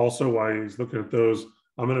 Also, while he's looking at those,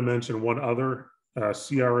 I'm going to mention one other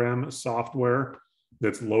CRM software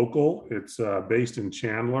that's local. It's based in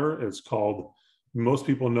Chandler. It's called, most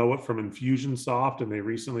people know it from Infusionsoft, and they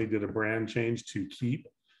recently did a brand change to Keep,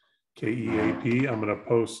 K-E-A-P. I'm going to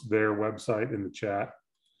post their website in the chat,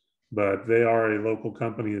 but they are a local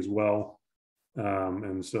company as well.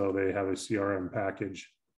 And so they have a CRM package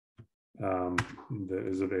that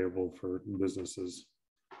is available for businesses.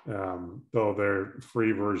 Though their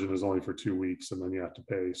free version is only for 2 weeks and then you have to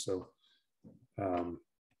pay. So,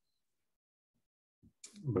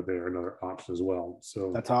 but they are another option as well.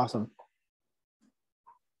 So that's awesome.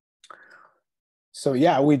 So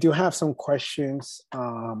yeah, we do have some questions,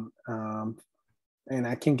 and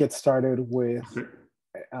I can get started with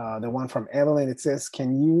the one from Evelyn. It says,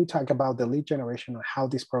 can you talk about the lead generation and how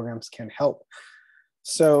these programs can help?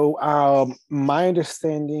 So my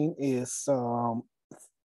understanding is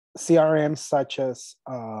CRMs such as,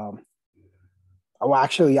 well,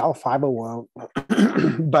 actually all 5 of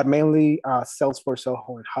them, but mainly Salesforce,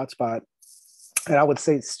 Soho, and Hotspot, and I would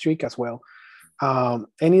say Streak as well.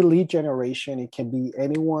 Any lead generation, it can be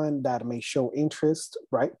anyone that may show interest,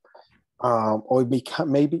 right? Or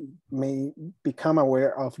may become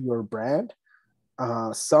aware of your brand.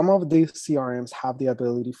 Some of these CRMs have the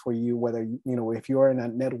ability for you, whether, if you're in a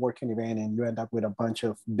networking event and you end up with a bunch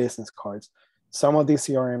of business cards, some of these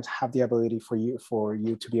CRMs have the ability for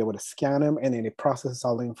you to be able to scan them, and then it processes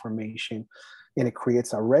all the information and it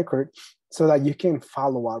creates a record so that you can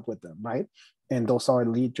follow up with them, right? And those are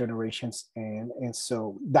lead generations. And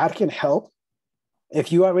so that can help.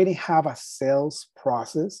 If you already have a sales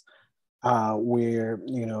process where,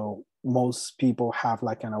 most people have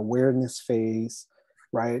like an awareness phase,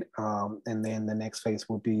 right? And then the next phase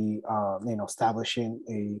would be, establishing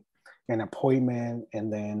an appointment,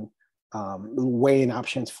 and then weighing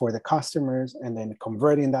options for the customers, and then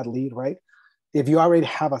converting that lead, right? If you already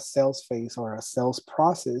have a sales phase or a sales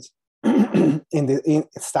process in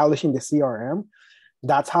establishing the CRM,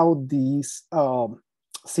 that's how these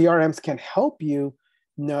CRMs can help you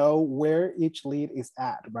know where each lead is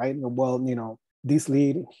at, right? Well, this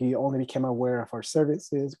lead, he only became aware of our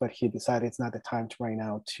services, but he decided it's not the time right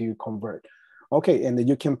now to convert. Okay, and then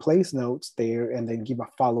you can place notes there and then give a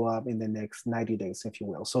follow-up in the next 90 days, if you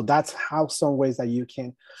will. So that's how some ways that you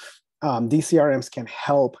can, these CRMs can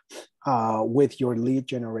help with your lead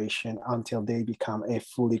generation until they become a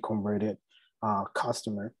fully converted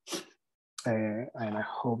customer. And I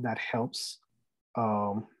hope that helps.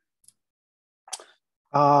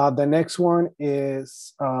 The next one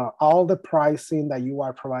is all the pricing that you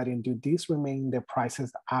are providing, do these remain the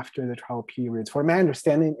prices after the trial periods? For my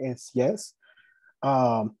understanding is yes.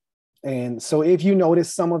 And so if you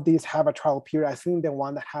notice, some of these have a trial period. I think the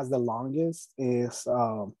one that has the longest is,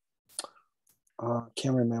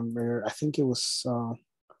 can't remember. I think it was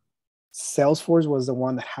Salesforce was the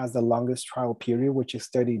one that has the longest trial period, which is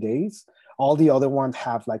 30 days. All the other ones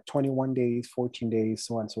have like 21 days, 14 days,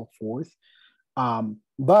 so on and so forth.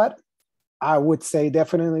 But I would say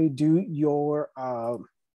definitely do your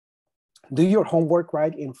homework,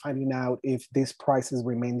 right, in finding out if these prices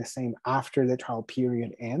remain the same after the trial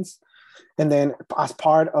period ends. And then as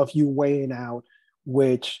part of you weighing out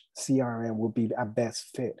which CRM will be a best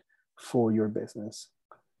fit for your business.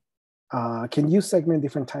 Can you segment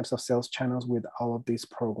different types of sales channels with all of these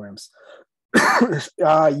programs?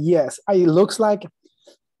 Yes, it looks like,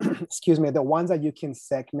 excuse me, the ones that you can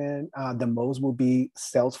segment the most will be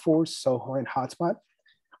Salesforce, Soho, and Hotspot.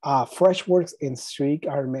 Freshworks and Streak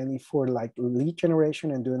are mainly for like lead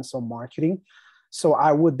generation and doing some marketing. So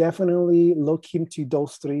I would definitely look into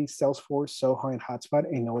those 3, Salesforce, Soho, and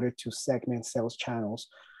Hotspot, in order to segment sales channels.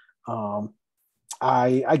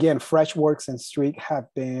 Again, Freshworks and Streak have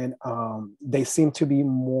been, they seem to be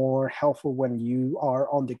more helpful when you are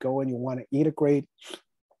on the go and you want to integrate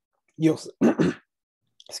your,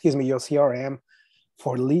 excuse me, your CRM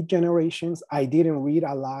for lead generations. I didn't read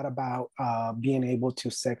a lot about being able to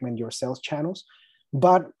segment your sales channels,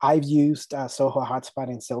 but I've used Soho, Hotspot,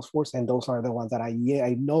 and Salesforce, and those are the ones that I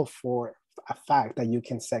know for a fact that you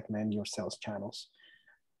can segment your sales channels.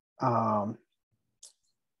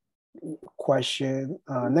 question.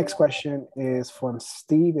 Next question is from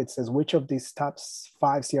Steve. It says, which of these top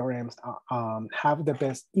 5 CRMs have the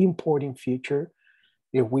best importing feature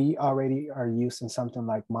if we already are using something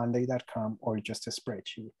like Monday.com or just a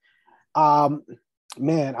spreadsheet?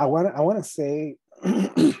 Man, I want to say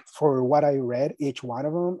for what I read, each one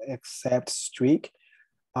of them except Streak,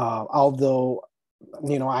 although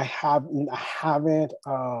I haven't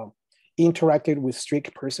interacted with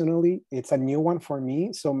Streak personally. It's a new one for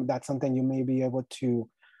me, so that's something you may be able to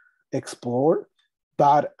explore.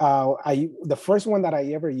 But the first one that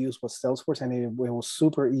I ever used was Salesforce, and it was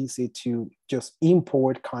super easy to just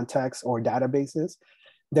import contacts or databases.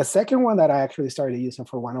 The second one that I actually started using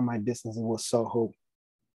for one of my businesses was Soho,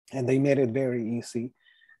 and they made it very easy.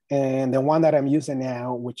 And the one that I'm using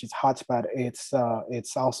now, which is Hotspot, it's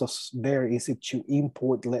also very easy to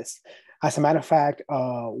import lists. As a matter of fact,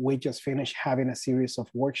 we just finished having a series of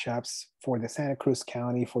workshops for the Santa Cruz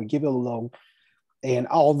County for Give It a Loan, and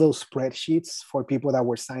all those spreadsheets for people that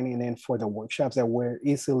were signing in for the workshops that were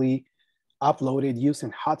easily uploaded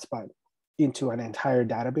using Hotspot into an entire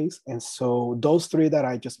database. And so those 3 that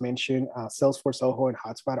I just mentioned, Salesforce, Soho, and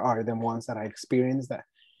Hotspot, are the ones that I experienced that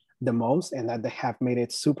the most, and that they have made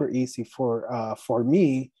it super easy for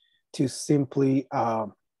me to simply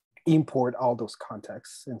import all those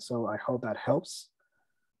contacts. And so I hope that helps.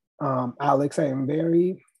 Alex, I'm a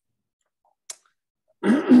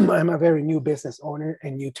very new business owner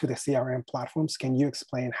and new to the CRM platforms. Can you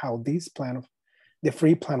explain how the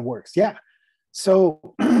free plan works? Yeah.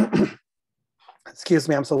 So, excuse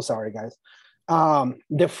me, I'm so sorry, guys.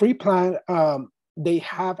 The free plan, they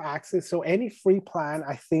have access. So any free plan,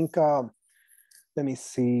 I think, let me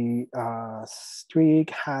see, Streak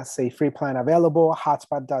has a free plan available.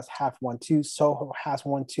 Hotspot does have one too. Soho has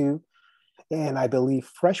one too. And I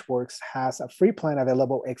believe Freshworks has a free plan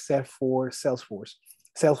available except for Salesforce.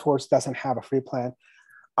 Salesforce doesn't have a free plan.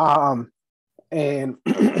 And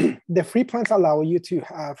the free plans allow you to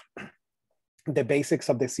have the basics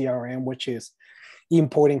of the CRM, which is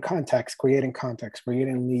importing contacts, creating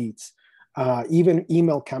leads, even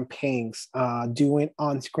email campaigns, doing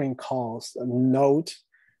on-screen calls,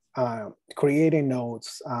 creating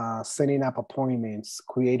notes, setting up appointments,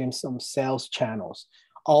 creating some sales channels.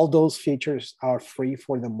 All those features are free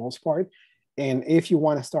for the most part. And if you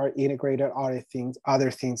want to start integrating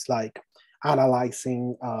other things like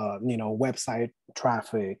analyzing, website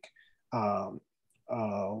traffic,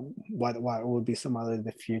 what would be some other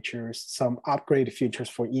features, some upgraded features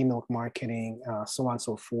for email marketing, so on and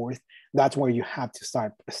so forth. That's where you have to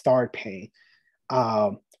start paying.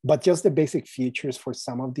 But just the basic features for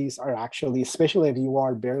some of these are actually, especially if you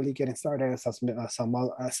are barely getting started as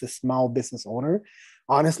a small business owner,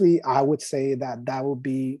 honestly, I would say that would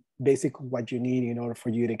be basically what you need in order for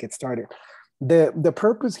you to get started. The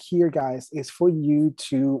purpose here, guys, is for you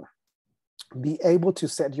to be able to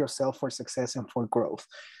set yourself for success and for growth.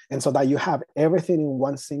 And so that you have everything in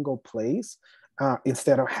one single place,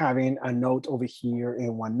 instead of having a note over here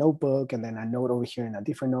in one notebook and then a note over here in a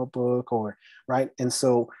different notebook, right? And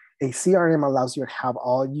so a CRM allows you to have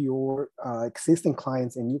all your existing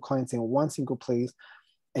clients and new clients in one single place.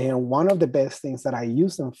 And one of the best things that I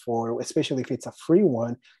use them for, especially if it's a free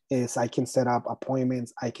one, is I can set up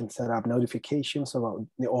appointments, I can set up notifications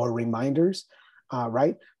or reminders,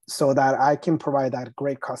 right? So that I can provide that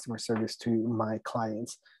great customer service to my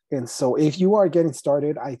clients. And so if you are getting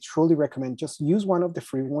started, I truly recommend just use one of the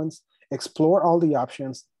free ones, explore all the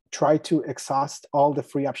options, try to exhaust all the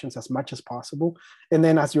free options as much as possible. And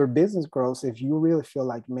then as your business grows, if you really feel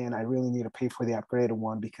like, man, I really need to pay for the upgraded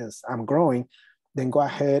one because I'm growing, then go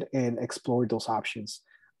ahead and explore those options.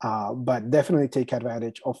 But definitely take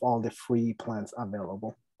advantage of all the free plans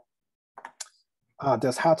available.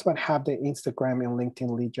 Does Hotspot have the Instagram and LinkedIn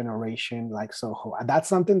lead generation like Soho? That's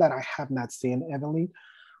something that I have not seen, Evelyn,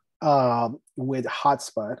 with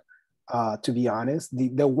Hotspot. To be honest,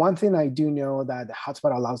 the one thing I do know that the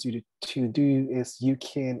Hotspot allows you to do is you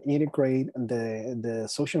can integrate the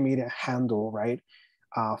social media handle, right?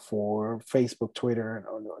 For Facebook, Twitter,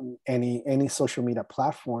 any social media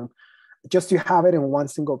platform, just to have it in one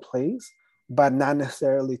single place, but not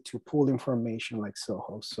necessarily to pull information like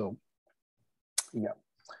Soho. So yeah.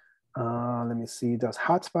 Let me see. Does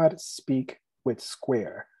Hotspot speak with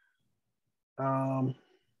Square?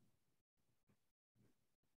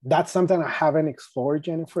 That's something I haven't explored,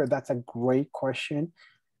 Jennifer. That's a great question.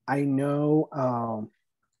 I know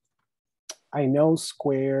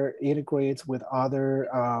Square integrates with other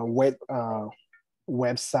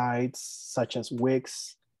websites such as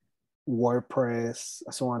Wix, WordPress,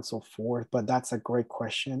 so on and so forth. But that's a great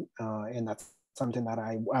question, and that's something that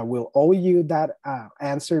I will owe you that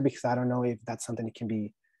answer, because I don't know if that's something that can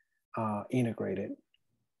be integrated.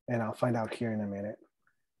 And I'll find out here in a minute.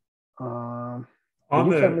 Are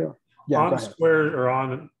you familiar? Yeah, go on ahead. Square or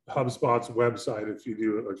on HubSpot's website, if you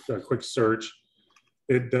do a quick search,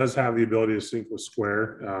 it does have the ability to sync with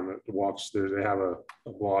Square. It walks there. They have a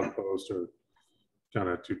blog post or kind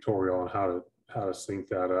of tutorial on how to sync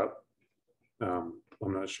that up. I'm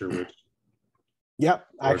not sure which. Yep,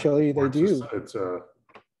 actually they do. It's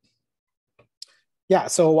yeah.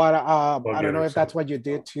 So what? I don't know if that's what you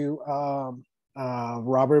did too,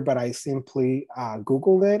 Robert, but I simply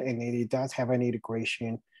Googled it, and it does have an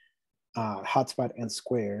integration, Hotspot and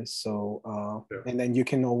Square. So and then you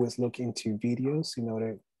can always look into videos in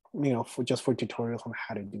order, for tutorials on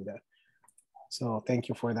how to do that. So thank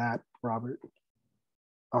you for that, Robert.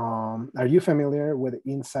 Are you familiar with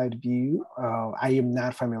Inside View? I am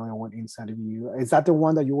not familiar with Inside View. Is that the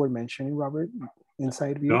one that you were mentioning, Robert?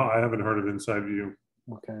 Inside View? No, I haven't heard of Inside View.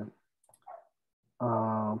 Okay.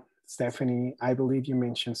 Stephanie, I believe you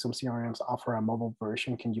mentioned some CRMs offer a mobile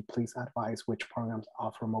version. Can you please advise which programs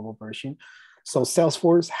offer a mobile version? So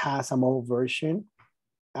Salesforce has a mobile version.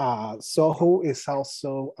 Soho is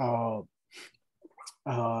also,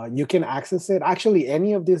 you can access it. Actually,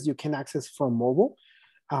 any of this you can access from mobile.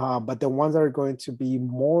 But the ones that are going to be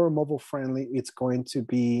more mobile friendly, it's going to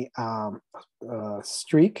be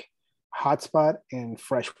Streak, Hotspot, and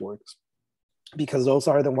Freshworks, because those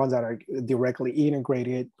are the ones that are directly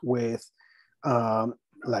integrated with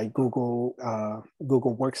like Google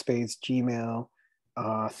Workspace, Gmail,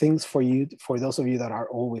 things for those of you that are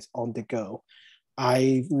always on the go.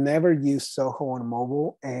 I've never used Soho on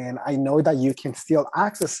mobile, and I know that you can still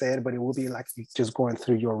access it, but it will be like just going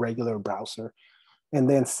through your regular browser. And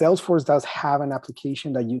then Salesforce does have an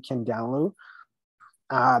application that you can download.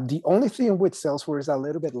 The only thing with Salesforce is a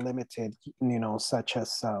little bit limited, such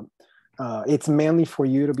as it's mainly for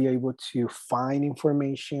you to be able to find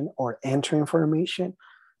information or enter information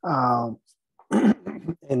and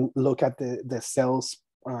look at the sales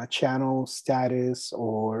channel status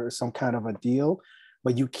or some kind of a deal,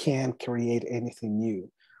 but you can't create anything new.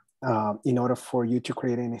 In order for you to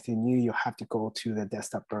create anything new, you have to go to the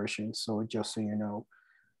desktop version. So just so you know,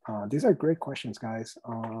 these are great questions, guys.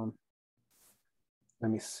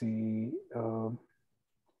 Let me see.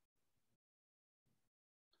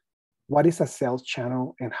 What is a sales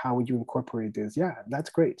channel and how would you incorporate this? Yeah,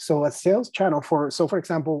 that's great. So a sales channel for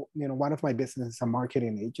example, one of my businesses is a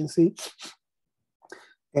marketing agency.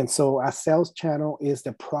 And so a sales channel is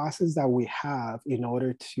the process that we have in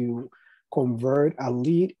order to convert a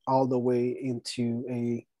lead all the way into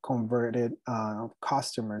a converted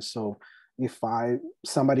customer. So if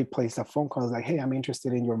somebody placed a phone call like, hey, I'm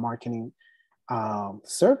interested in your marketing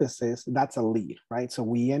services, that's a lead, right? So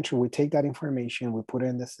we take that information, we put it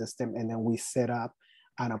in the system, and then we set up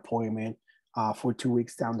an appointment for 2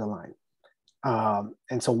 weeks down the line.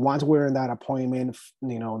 And so once we're in that appointment,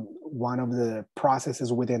 one of the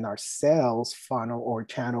processes within our sales funnel or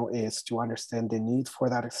channel is to understand the needs for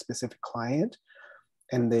that specific client.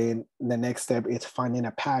 And then the next step is finding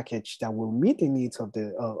a package that will meet the needs of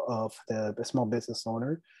the small business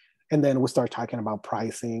owner. And then we start talking about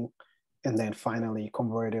pricing, and then finally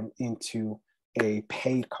convert them into a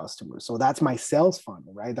paid customer. So that's my sales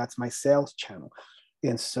funnel, right? That's my sales channel.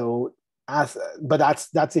 And so but that's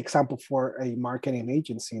the example for a marketing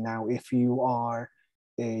agency. Now, if you are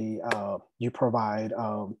you provide,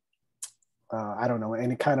 I don't know,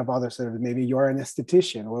 any kind of other service, maybe you're an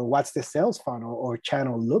esthetician, well, what's the sales funnel or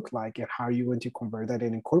channel look like, and how are you going to convert that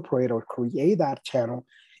and incorporate or create that channel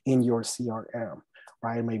in your CRM,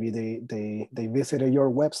 right? Maybe they visited your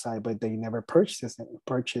website, but they never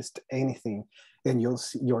purchased anything. And your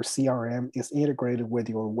CRM is integrated with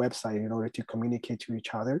your website in order to communicate to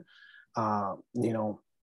each other.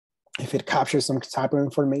 If it captures some type of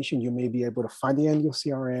information, you may be able to find it in your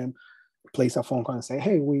CRM, place a phone call and say,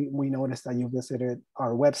 hey, we noticed that you visited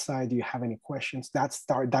our website. Do you have any questions? That's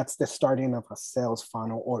the starting of a sales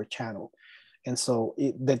funnel or channel. And so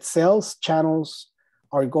the sales channels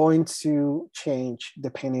are going to change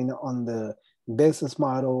depending on the business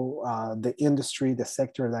model, the industry, the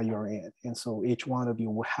sector that you're in. And so each one of you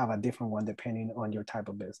will have a different one depending on your type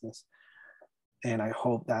of business. And I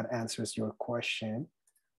hope that answers your question.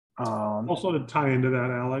 Also, to tie into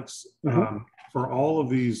that, Alex, for all of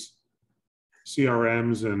these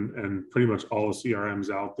CRMs and pretty much all the CRMs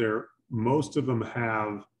out there, most of them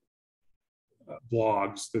have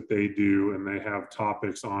blogs that they do, and they have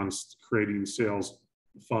topics on creating sales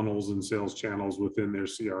funnels and sales channels within their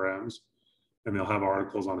CRMs, and they'll have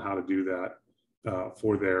articles on how to do that.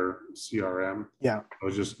 for their CRM. Yeah. I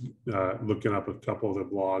was just looking up a couple of the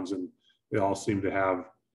blogs, and they all seem to have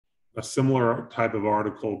a similar type of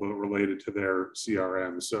article, but related to their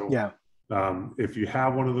CRM. So Yeah. if you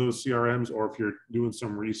have one of those CRMs, or if you're doing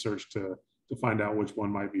some research to find out which one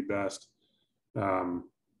might be best,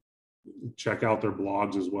 check out their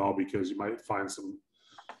blogs as well, because you might find some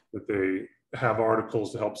that they have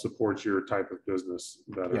articles to help support your type of business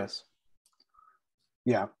better. Yes.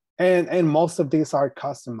 Yeah. And most of these are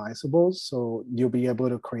customizable, so you'll be able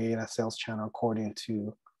to create a sales channel according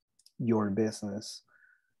to your business.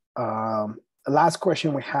 Last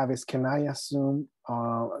question we have is, can I assume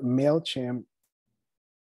MailChimp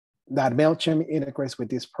integrates with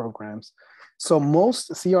these programs? So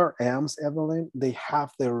most CRMs, Evelyn, they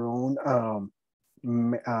have their own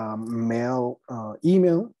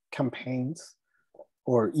email campaigns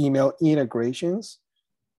or email integrations,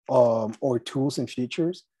 or tools and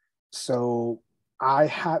features. So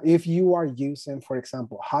if you are using, for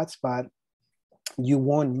example, Hotspot, you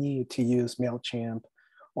won't need to use MailChimp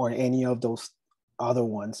or any of those other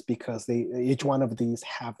ones, because each one of these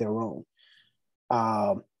have their own.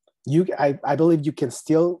 I believe you can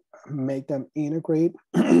still make them integrate,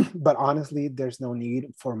 but honestly, there's no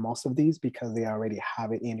need for most of these because they already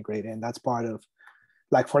have it integrated. And that's part of,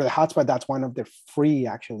 like for the Hotspot, that's one of the free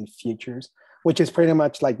actually features, which is pretty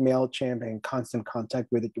much like MailChimp and Constant Contact,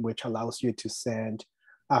 which allows you to send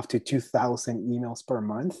up to 2,000 emails per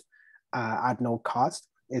month at no cost.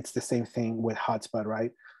 It's the same thing with Hotspot,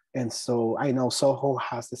 right? And so I know Soho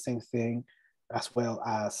has the same thing, as well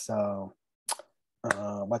as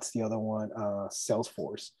what's the other one?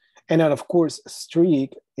 Salesforce. And then of course,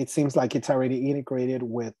 Streak, it seems like it's already integrated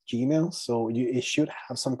with Gmail. So it should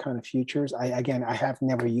have some kind of features. I have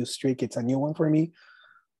never used Streak. It's a new one for me.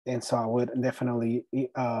 And so I would definitely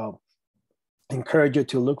encourage you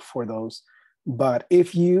to look for those. But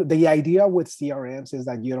the idea with CRMs is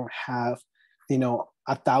that you don't have,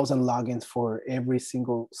 1,000 logins for every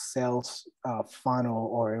single sales funnel,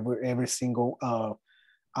 or every single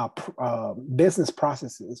business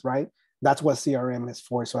processes, right? That's what CRM is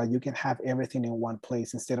for, so you can have everything in one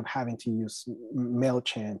place instead of having to use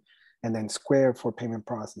MailChimp and then Square for payment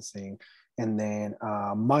processing, and then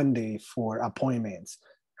Monday for appointments.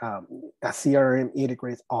 A CRM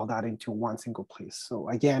integrates all that into one single place. So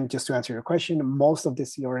again, just to answer your question, most of the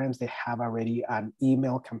CRMs, they have already an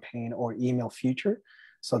email campaign or email feature,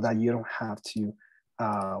 so that you don't have to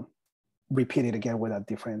repeat it again with a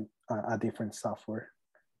different software.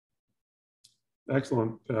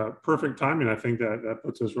 Excellent. Perfect timing. I think that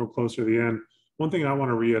puts us real close to the end. One thing I want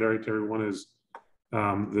to reiterate to everyone is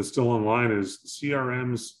that's still online is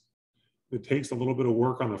CRMs. It takes a little bit of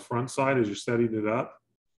work on the front side as you're setting it up,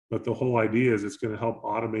 but the whole idea is it's going to help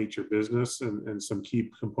automate your business and some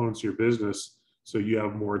key components of your business, so you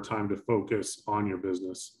have more time to focus on your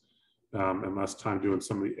business and less time doing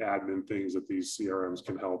some of the admin things that these CRMs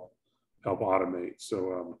can help automate.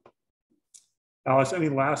 So Alice, any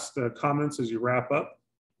last comments as you wrap up?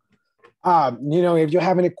 If you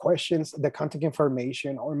have any questions, the contact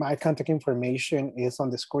information or my contact information is on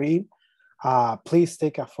the screen. Please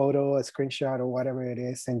take a photo, a screenshot, or whatever it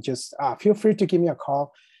is, and just feel free to give me a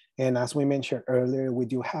call. And as we mentioned earlier, we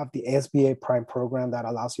do have the SBA Prime program that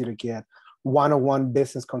allows you to get one-on-one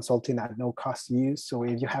business consulting at no cost to you. So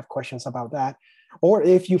if you have questions about that, or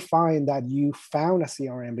if you find that you found a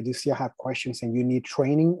CRM but you still have questions and you need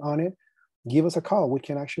training on it, give us a call. We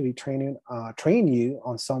can actually train you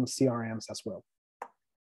on some CRMs as well.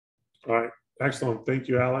 All right. Excellent. Thank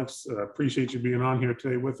you, Alex. Appreciate you being on here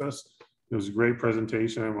today with us. It was a great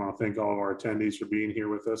presentation. I want to thank all of our attendees for being here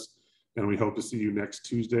with us. And we hope to see you next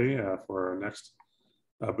Tuesday for our next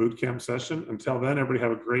boot camp session. Until then, everybody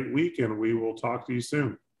have a great week, and we will talk to you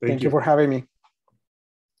soon. Thank you for having me.